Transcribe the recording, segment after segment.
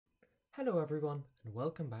Hello everyone and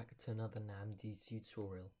welcome back to another NAMD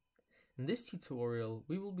tutorial. In this tutorial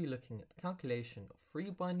we will be looking at the calculation of free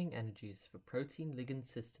binding energies for protein ligand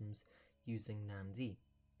systems using NAMD.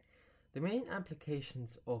 The main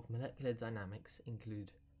applications of molecular dynamics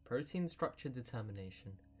include protein structure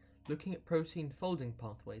determination, looking at protein folding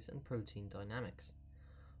pathways and protein dynamics,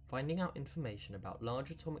 finding out information about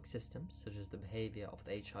large atomic systems such as the behavior of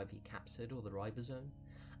the HIV capsid or the ribosome,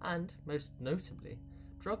 and, most notably,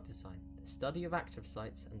 drug design, the study of active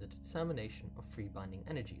sites and the determination of free binding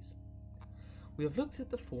energies. We have looked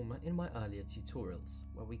at the former in my earlier tutorials,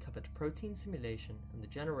 where we covered protein simulation and the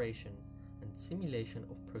generation and simulation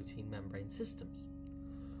of protein membrane systems.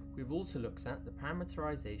 We've also looked at the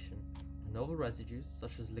parameterization of novel residues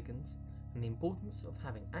such as ligands and the importance of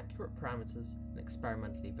having accurate parameters and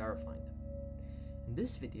experimentally verifying them. In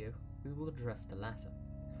this video, we will address the latter.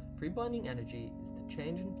 Free binding energy is the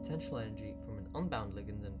change in potential energy from an unbound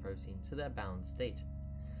ligand and protein to their bound state.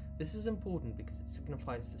 This is important because it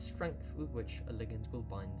signifies the strength with which a ligand will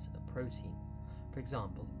bind a protein. For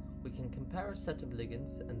example, we can compare a set of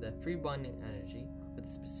ligands and their free binding energy with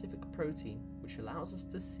a specific protein, which allows us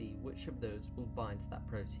to see which of those will bind to that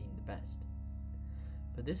protein the best.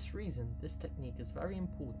 For this reason, this technique is very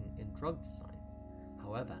important in drug design.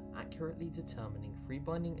 However, accurately determining free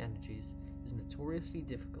binding energies is notoriously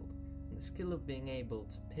difficult, and the skill of being able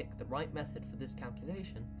to pick the right method for this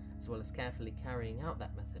calculation, as well as carefully carrying out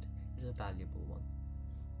that method, is a valuable one.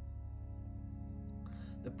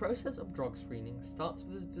 The process of drug screening starts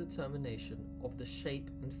with the determination of the shape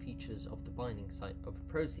and features of the binding site of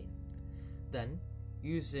a protein. Then,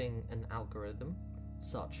 using an algorithm,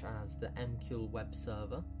 such as the Mcule web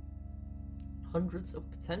server, hundreds of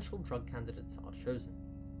potential drug candidates are chosen.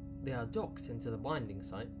 They are docked into the binding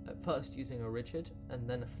site, at first using a rigid and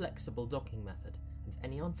then a flexible docking method, and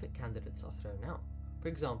any unfit candidates are thrown out, for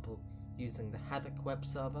example, using the Haddock web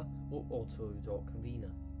server or AutoDock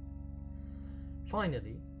Vena.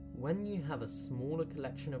 Finally, when you have a smaller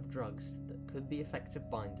collection of drugs that could be effective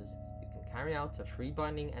binders, you can carry out a free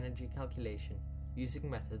binding energy calculation using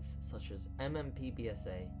methods such as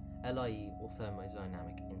MM-PBSA, LIE, or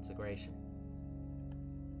thermodynamic integration.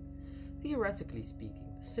 Theoretically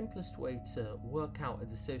speaking, the simplest way to work out a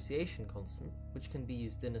dissociation constant, which can be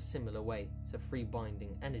used in a similar way to free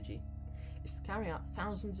binding energy, is to carry out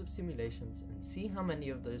thousands of simulations and see how many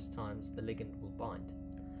of those times the ligand will bind.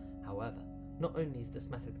 However, not only is this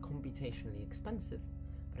method computationally expensive,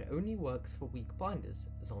 but it only works for weak binders,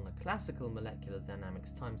 as on a classical molecular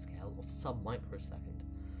dynamics timescale of sub-microsecond.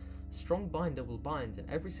 A strong binder will bind in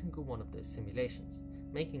every single one of those simulations,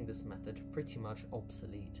 making this method pretty much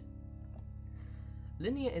obsolete.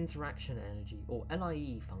 Linear interaction energy, or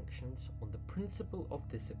LIE, functions on the principle of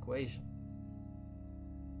this equation,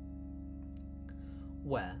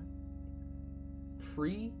 where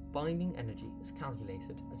free binding energy is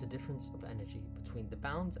calculated as a difference of energy between the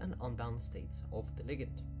bound and unbound states of the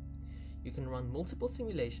ligand. You can run multiple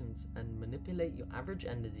simulations and manipulate your average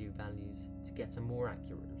energy values to get a more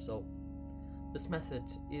accurate result. This method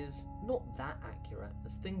is not that accurate,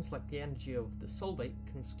 as things like the energy of the solvate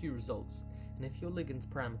can skew results, and if your ligand's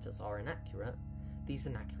parameters are inaccurate, these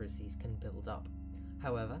inaccuracies can build up.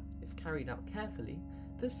 However, if carried out carefully,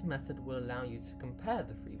 this method will allow you to compare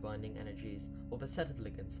the free binding energies of a set of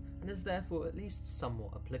ligands and is therefore at least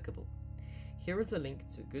somewhat applicable. Here is a link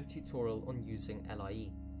to a good tutorial on using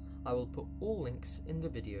LIE. I will put all links in the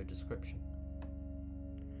video description.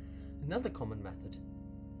 Another common method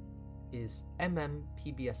is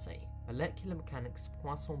MM-PBSA, Molecular Mechanics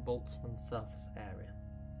Poisson-Boltzmann Surface Area.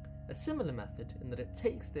 A similar method in that it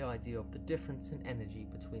takes the idea of the difference in energy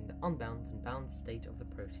between the unbound and bound state of the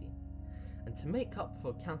protein, and to make up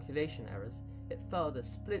for calculation errors, it further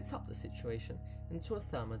splits up the situation into a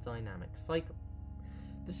thermodynamic cycle.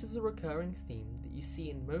 This is a recurring theme that you see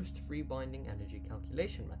in most free binding energy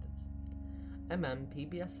calculation methods.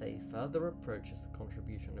 MM-PBSA further approaches the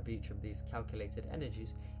contribution of each of these calculated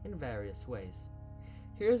energies in various ways.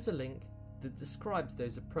 Here is a link that describes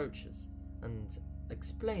those approaches and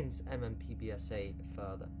explains MM-PBSA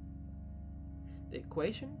further. The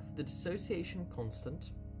equation for the dissociation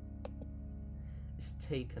constant is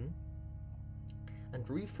taken and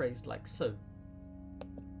rephrased like so.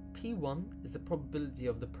 P1 is the probability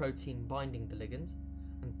of the protein binding the ligand,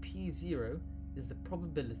 and P0 is the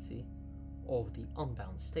probability of the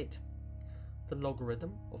unbound state. The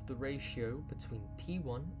logarithm of the ratio between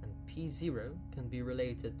P1 and P0 can be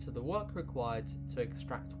related to the work required to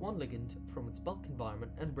extract one ligand from its bulk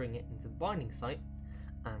environment and bring it into the binding site,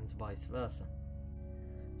 and vice versa.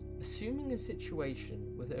 Assuming a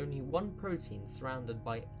situation with only one protein surrounded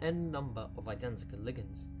by n number of identical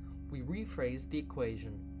ligands, we rephrase the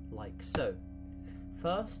equation like so.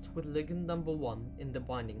 First, with ligand number 1 in the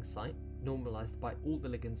binding site, normalized by all the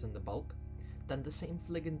ligands in the bulk, then the same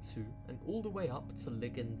for ligand 2 and all the way up to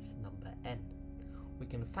ligand number n. We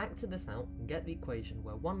can factor this out and get the equation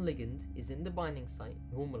where one ligand is in the binding site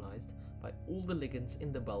normalized by all the ligands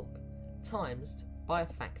in the bulk times by a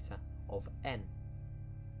factor of n.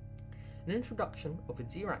 An introduction of a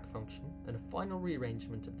Dirac function and a final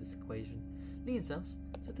rearrangement of this equation leads us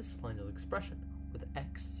to this final expression, with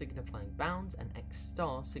x signifying bound and x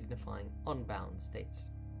star signifying unbound states.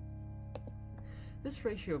 This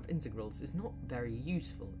ratio of integrals is not very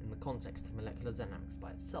useful in the context of molecular dynamics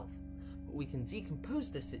by itself, but we can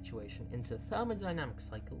decompose this situation into a thermodynamic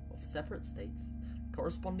cycle of separate states, the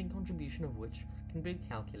corresponding contribution of which can be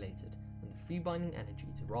calculated and the free binding energy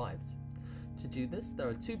derived. To do this, there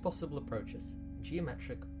are two possible approaches, a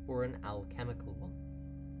geometric or an alchemical one.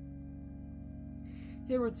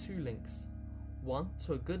 Here are two links, one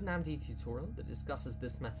to a good NAMD tutorial that discusses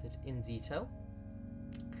this method in detail,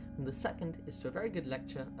 and the second is to a very good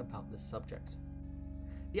lecture about this subject.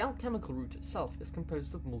 The alchemical route itself is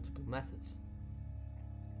composed of multiple methods.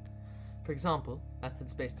 For example,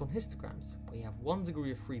 methods based on histograms, where you have 1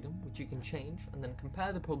 degree of freedom which you can change and then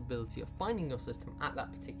compare the probability of finding your system at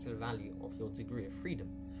that particular value of your degree of freedom.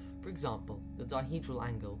 For example, the dihedral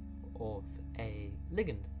angle of a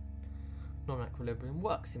ligand. Non-equilibrium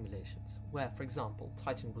work simulations, where, for example,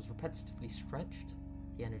 Titan was repetitively stretched,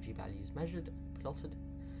 the energy values measured and plotted.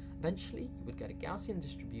 Eventually, you would get a Gaussian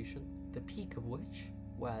distribution, the peak of which,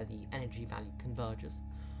 where the energy value converges,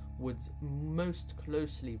 would most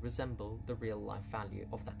closely resemble the real-life value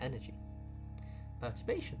of that energy.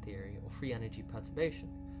 Perturbation theory, or free energy perturbation,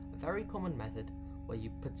 a very common method where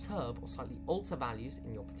you perturb or slightly alter values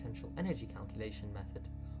in your potential energy calculation method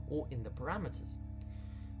or in the parameters.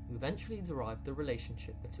 You eventually derive the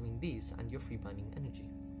relationship between these and your free binding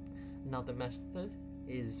energy. Another method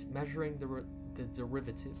is measuring the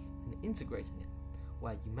derivative and integrating it,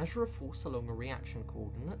 where you measure a force along a reaction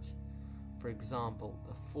coordinate, for example,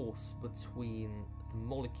 a force between the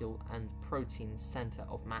molecule and protein center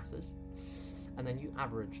of masses, and then you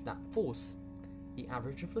average that force. The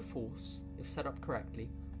average of the force, if set up correctly,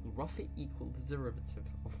 will roughly equal the derivative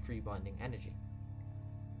of free binding energy.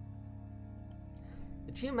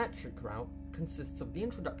 The geometric route consists of the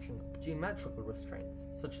introduction of geometrical restraints,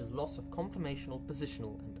 such as loss of conformational,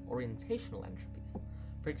 positional, and orientational entropies,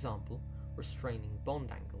 for example, restraining bond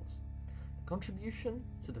angles, the contribution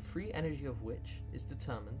to the free energy of which is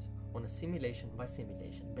determined on a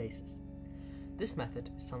simulation-by-simulation basis. This method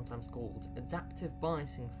is sometimes called adaptive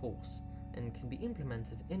biasing force and can be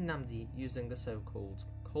implemented in NAMD using the so-called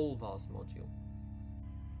Kohlvars module.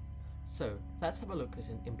 So, let's have a look at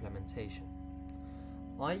an implementation.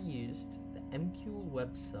 I used the Mcule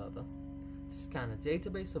web server to scan a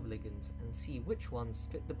database of ligands and see which ones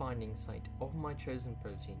fit the binding site of my chosen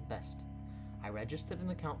protein best. I registered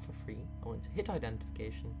an account for free. I went to hit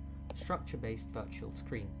identification, structure-based virtual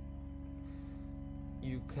screen.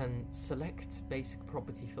 You can select basic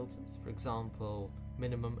property filters, for example,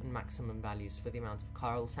 minimum and maximum values for the amount of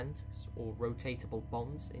chiral centers or rotatable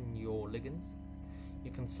bonds in your ligands. You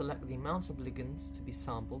can select the amount of ligands to be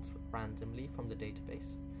sampled randomly from the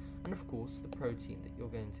database, and of course the protein that you're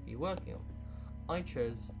going to be working on. I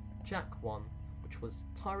chose JAK1, which was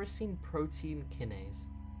tyrosine protein kinase.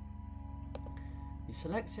 You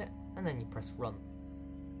select it and then you press run.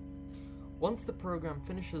 Once the program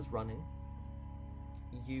finishes running,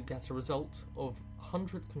 you get a result of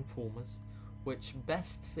 100 conformers which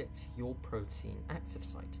best fit your protein active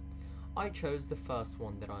site. I chose the first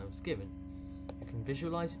one that I was given. You can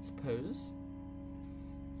visualize its pose,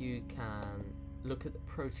 you can look at the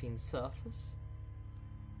protein surface,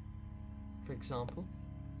 for example.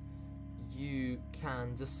 You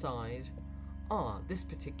can decide, this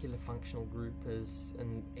particular functional group is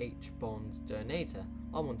an H bond donator.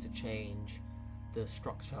 I want to change the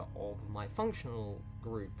structure of my functional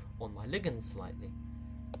group on my ligand slightly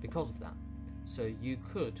because of that. So you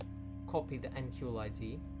could copy the Mcule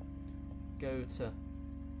ID, go to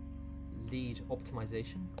lead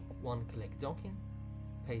optimization, one-click docking,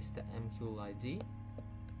 paste the Mcule ID,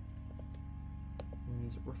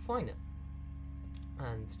 and refine it,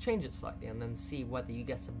 and change it slightly, and then see whether you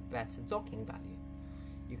get a better docking value.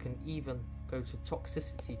 You can even go to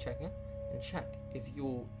toxicity checker and check if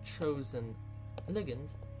your chosen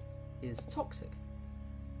ligand is toxic.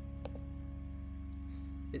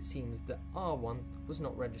 It seems that R1 was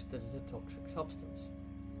not registered as a toxic substance.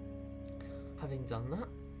 Having done that,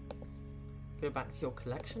 go back to your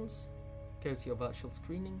collections, go to your virtual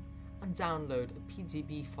screening, and download a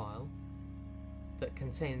PDB file that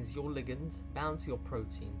contains your ligand bound to your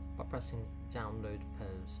protein by pressing download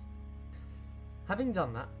pose. Having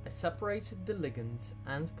done that, I separated the ligand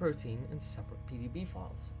and protein into separate PDB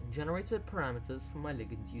files and generated parameters for my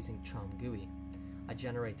ligands using Charm GUI. I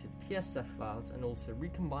generated PSF files and also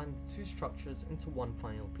recombined the two structures into one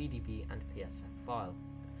final PDB and PSF file.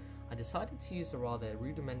 I decided to use a rather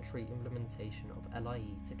rudimentary implementation of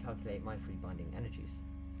LIE to calculate my free binding energies.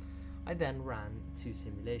 I then ran two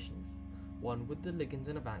simulations, one with the ligand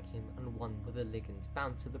in a vacuum and one with the ligand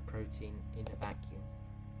bound to the protein in a vacuum.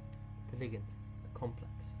 The ligand, the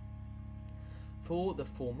complex. For the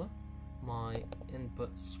former, my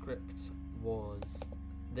input script was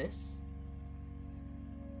this.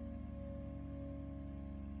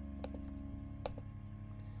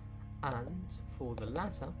 And for the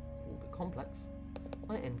latter, or the complex,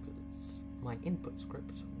 my input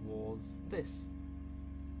script was this.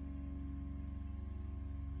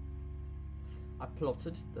 I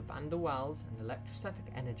plotted the van der Waals and electrostatic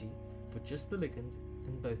energy for just the ligand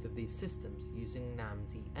in both of these systems using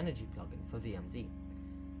NAMD energy plugin for VMD.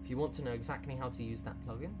 If you want to know exactly how to use that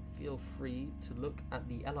plugin, feel free to look at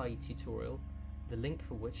the LIE tutorial, the link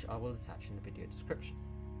for which I will attach in the video description.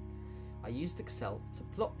 I used Excel to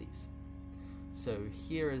plot these. So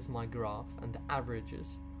here is my graph and the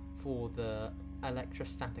averages for the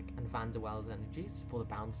electrostatic and van der Waals energies for the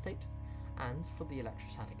bound state, and for the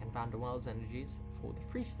electrostatic and van der Waals energies for the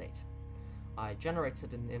free state. I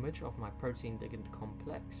generated an image of my protein ligand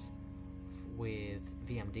complex with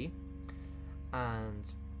VMD,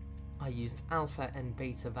 and I used alpha and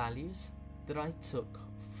beta values that I took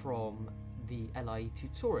from the LIE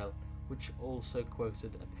tutorial, which also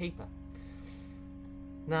quoted a paper.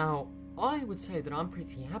 Now, I would say that I'm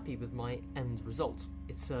pretty happy with my end result.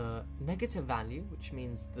 It's a negative value, which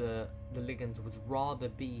means the ligand would rather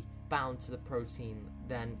be bound to the protein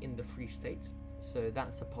than in the free state, so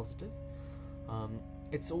that's a positive.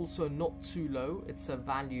 It's also not too low, it's a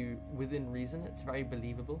value within reason, it's very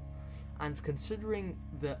believable. And considering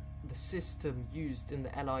that the system used in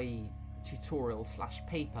the LIE tutorial /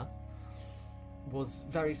 paper was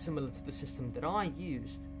very similar to the system that I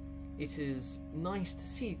used, it is nice to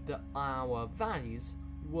see that our values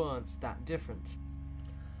weren't that different.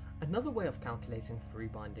 Another way of calculating free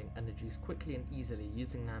binding energies quickly and easily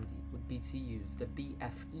using NAMD would be to use the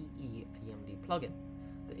BFEE VMD plugin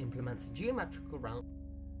that implements a geometrical round.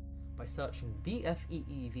 By searching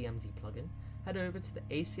BFEE VMD plugin, head over to the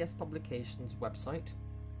ACS Publications website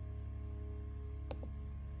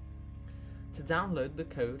to download the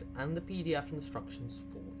code and the PDF instructions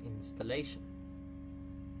for installation.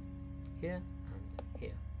 Here and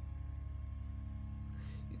here.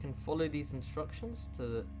 You can follow these instructions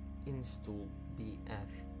to install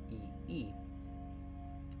BFEE.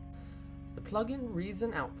 The plugin reads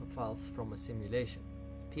and output files from a simulation,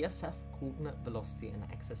 PSF, coordinate, velocity, and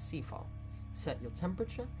XSC file. Set your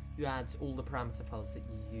temperature, you add all the parameter files that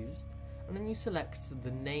you used, and then you select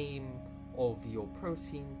the name of your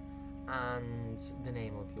protein and the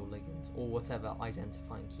name of your ligand, or whatever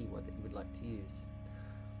identifying keyword that you would like to use.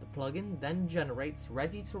 The plugin then generates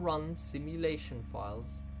ready-to-run simulation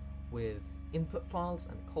files with input files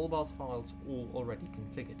and Colbars files all already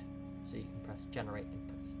configured, so you can press Generate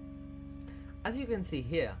Inputs. As you can see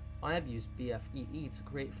here, I have used BFEE to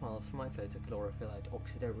create files for my photochlorophyllite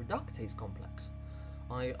oxidoreductase complex.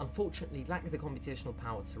 I unfortunately lack the computational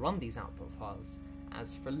power to run these output files,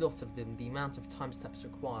 as for a lot of them the amount of time steps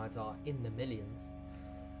required are in the millions,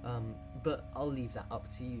 but I'll leave that up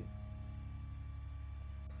to you.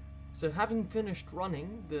 So having finished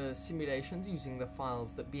running the simulations using the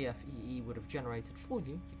files that BFEE would have generated for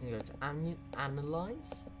you, you can go to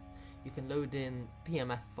Analyze, you can load in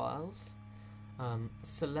PMF files,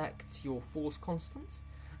 select your force constants,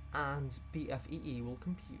 and BFEE will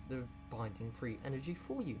compute the binding free energy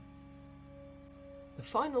for you. The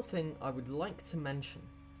final thing I would like to mention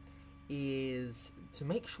is to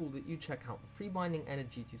make sure that you check out the free binding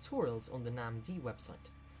energy tutorials on the NAMD website.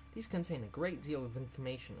 These contain a great deal of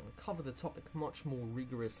information and cover the topic much more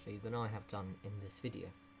rigorously than I have done in this video.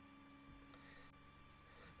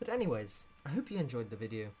 But anyways, I hope you enjoyed the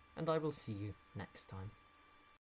video, and I will see you next time.